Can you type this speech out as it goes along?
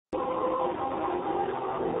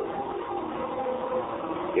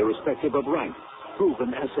Irrespective of rank,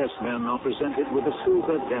 proven SS men are presented with a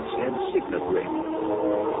silver death's head signet ring.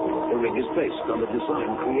 The ring is based on a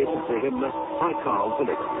design created for Himmler by Karl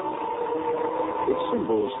Williger. Its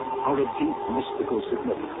symbols are of deep mystical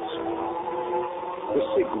significance. The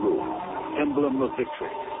Sig rune, emblem of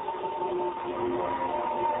victory.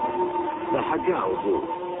 The Hagau rune,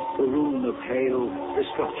 the rune of hail,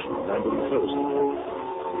 destruction, and enclosure.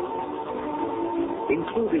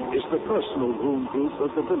 Included is the personal rune group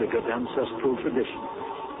of the Williger ancestral tradition.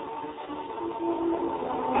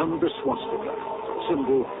 And the swastika,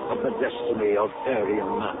 symbol of the destiny of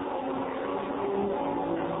Aryan man.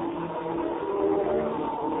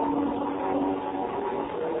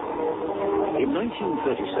 In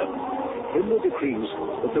 1937, Himmler decrees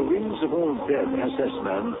that the rings of all dead SS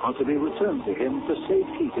men are to be returned to him for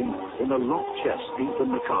safekeeping in a locked chest deep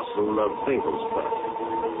in the castle of Babelsberg.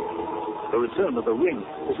 The return of the ring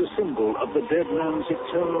is a symbol of the dead man's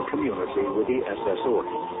eternal community with the SS order.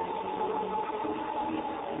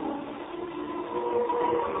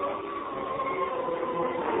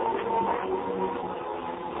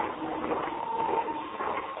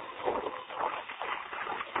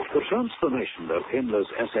 The transformation of Himmler's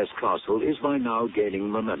SS castle is by now gaining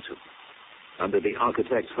momentum. Under the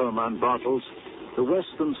architect Hermann Bartels, the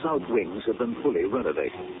west and south wings have been fully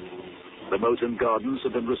renovated. The moat and gardens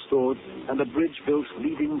have been restored, and a bridge built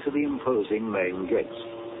leading to the imposing main gates.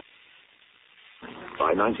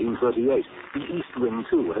 By 1938, the east wing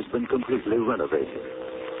too has been completely renovated.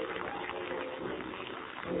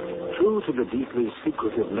 True to the deeply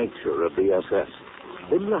secretive nature of the SS,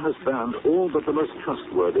 Himmler has banned all but the most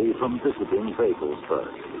trustworthy from visiting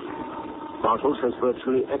Babelsberg. Bartels has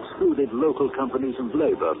virtually excluded local companies and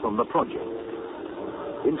labor from the project.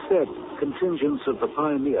 Instead, contingents of the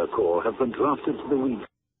Pioneer Corps have been drafted to the region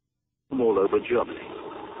from all over Germany.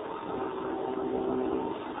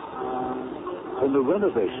 In the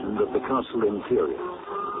renovation of the castle interior,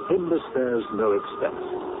 Himmler spares no expense.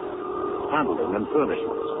 Paneling and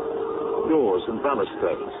furnishings, doors and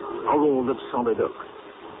balustrades are all of solid oak.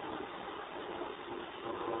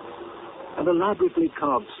 An elaborately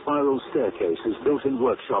carved spiral staircase is built in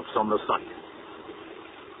workshops on the site.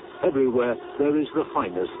 Everywhere, there is the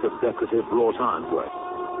finest of decorative wrought ironwork.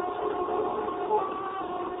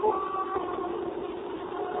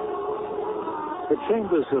 The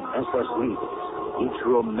chambers of SS leaders, each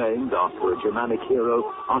room named after a Germanic hero,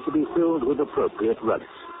 are to be filled with appropriate relics.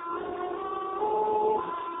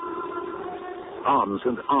 Arms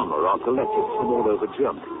and armor are collected from all over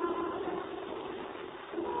Germany.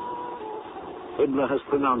 Himmler has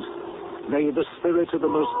pronounced, "May the spirit of the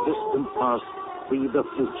most distant past be the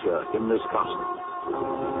future in this castle."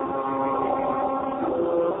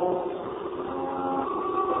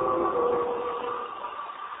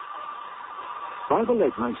 By the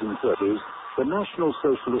late 1930s, the National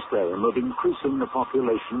Socialist aim of increasing the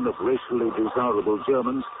population of racially desirable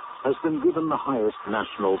Germans has been given the highest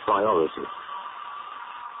national priority.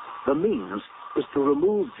 The means is to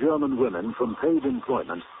remove German women from paid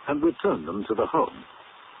employment and return them to the home.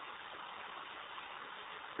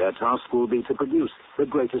 Their task will be to produce the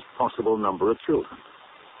greatest possible number of children.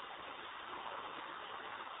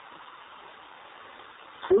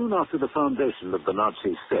 Soon after the foundation of the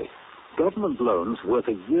Nazi state, government loans worth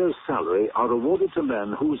a year's salary are awarded to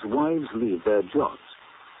men whose wives leave their jobs.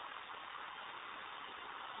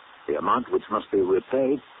 The amount which must be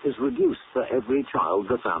repaid is reduced for every child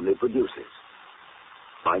the family produces.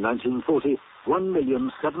 By 1940,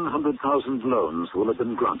 1,700,000 loans will have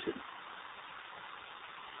been granted.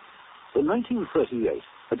 In 1938,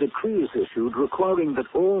 a decree is issued requiring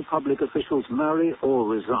that all public officials marry or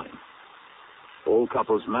resign. All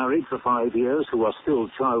couples married for 5 years who are still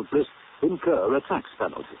childless incur a tax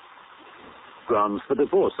penalty. Grounds for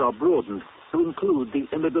divorce are broadened to include the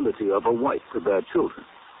inability of a wife to bear children.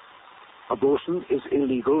 Abortion is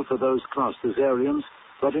illegal for those classed as Aryans,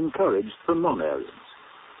 but encouraged for non-Aryans.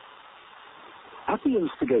 At the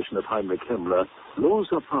instigation of Heinrich Himmler,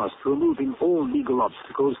 laws are passed removing all legal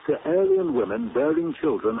obstacles to Aryan women bearing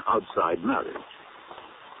children outside marriage.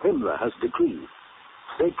 Himmler has decreed,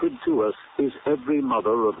 "Sacred to us is every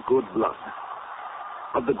mother of good blood.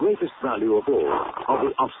 Of the greatest value of all are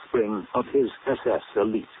the offspring of his SS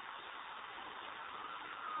elite."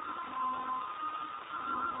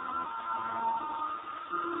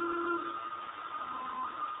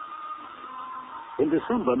 In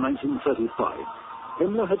December 1935,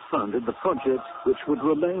 Himmler had founded the project which would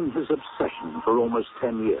remain his obsession for almost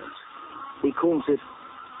 10 years. He calls it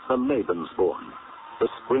the Lebensborn, the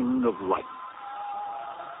spring of life.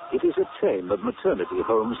 It is a chain of maternity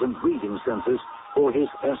homes and breeding centers for his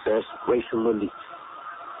SS racial elite.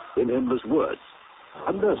 in Himmler's words,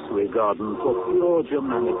 a nursery garden for pure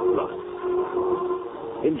Germanic blood.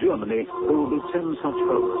 In Germany, there will be 10 such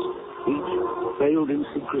homes, each veiled in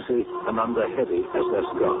secrecy and under heavy SS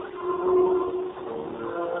guard.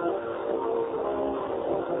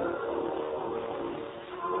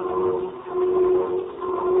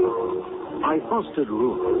 I fostered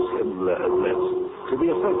rumors, Himmler admits, to the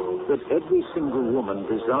effect that every single woman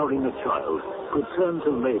desiring a child could turn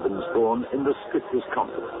to Lebensborn in the strictest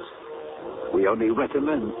confidence. We only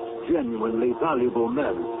recommend genuinely valuable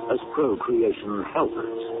men as procreation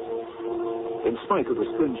helpers. In spite of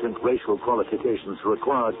the stringent racial qualifications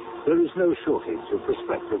required, there is no shortage of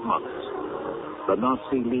prospective mothers. The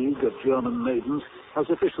Nazi League of German Maidens has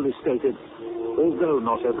officially stated, although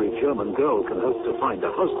not every German girl can hope to find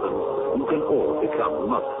a husband, you can all become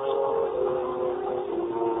mothers.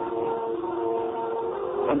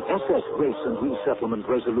 An SS Race and Resettlement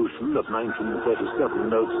Resolution of 1937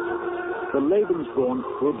 notes, the Lebensborn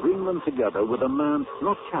will bring them together with a man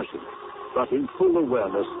not casually, but in full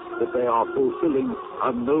awareness that they are fulfilling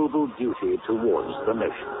a noble duty towards the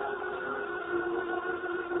nation.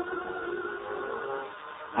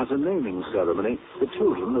 At a naming ceremony, the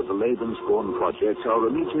children of the Lebensborn project are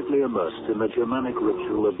immediately immersed in the Germanic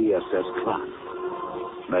ritual of the SS clan.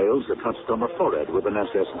 Males are touched on the forehead with an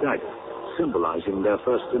SS dagger, symbolizing their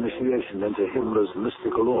first initiation into Himmler's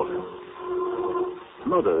mystical order.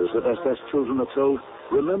 Mothers of SS children are told,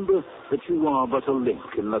 remember that you are but a link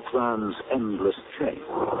in the clan's endless chain.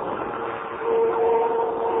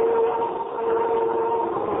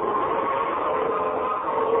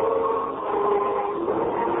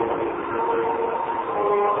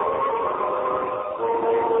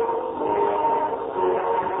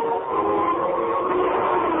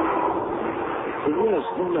 For years,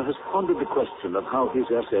 Himmler has pondered the question of how his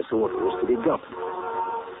SS order is to be governed.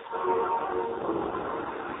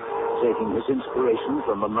 Taking his inspiration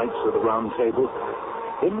from the Knights of the Round Table,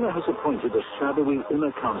 Himmler has appointed a shadowy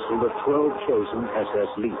inner council of 12 chosen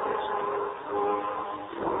SS leaders.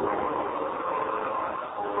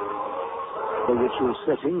 The ritual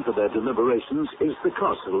setting for their deliberations is the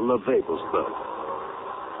castle of Wewelsburg.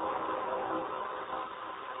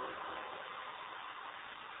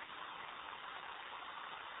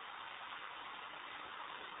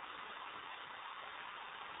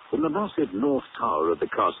 In the massive north tower of the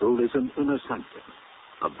castle is an inner sanctum,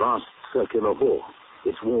 a vast circular hall,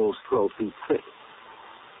 its walls 12 feet thick.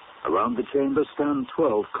 Around the chamber stand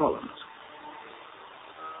 12 columns.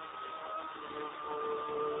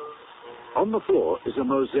 On the floor is a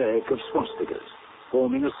mosaic of swastikas,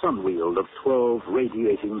 forming a sunwheel of 12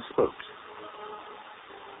 radiating spokes.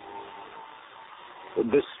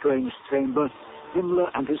 In this strange chamber, Himmler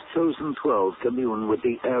and his chosen 12 commune with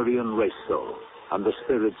the Aryan race soul and the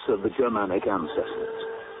spirits of the Germanic ancestors.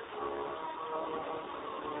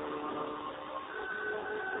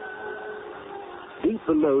 Deep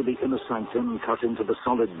below the inner sanctum, cut into the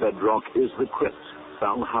solid bedrock, is the crypt,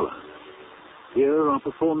 Valhalla. Here are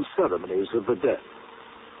performed ceremonies of the dead.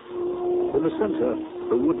 In the center,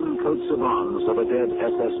 the wooden coats of arms of a dead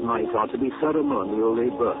SS knight are to be ceremonially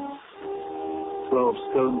burned. 12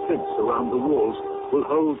 stone plinths around the walls will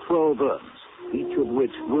hold 12 urns, each of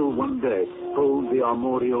which will one day hold the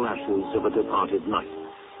armorial ashes of a departed knight.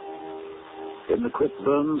 In the crypt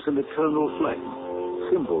burns an eternal flame,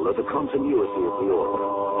 symbol of the continuity of the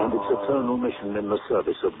order and its eternal mission in the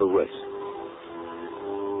service of the race.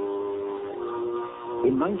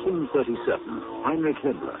 In 1937, Heinrich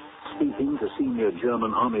Himmler, speaking to senior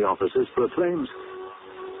German army officers, proclaims,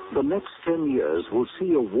 "The next 10 years will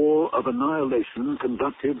see a war of annihilation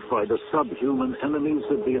conducted by the subhuman enemies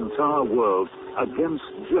of the entire world against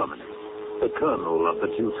Germany, the kernel of the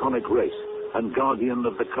Teutonic race and guardian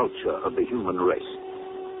of the culture of the human race."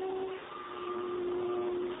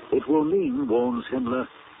 It will mean, warns Himmler,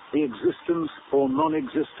 the existence or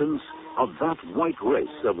non-existence of that white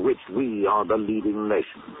race of which we are the leading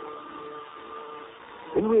nation.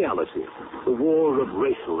 In reality, the war of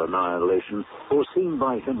racial annihilation foreseen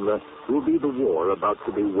by Himmler will be the war about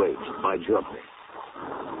to be waged by Germany.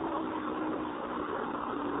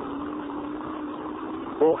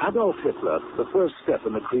 For Adolf Hitler, the first step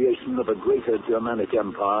in the creation of a greater Germanic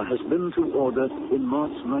empire has been to order, in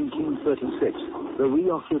March 1936, the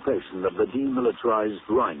reoccupation of the demilitarized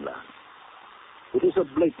Rhineland. It is a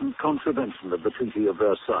blatant contravention of the Treaty of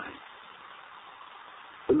Versailles.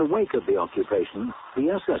 In the wake of the occupation,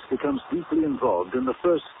 the SS becomes deeply involved in the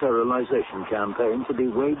first sterilization campaign to be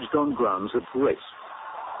waged on grounds of race.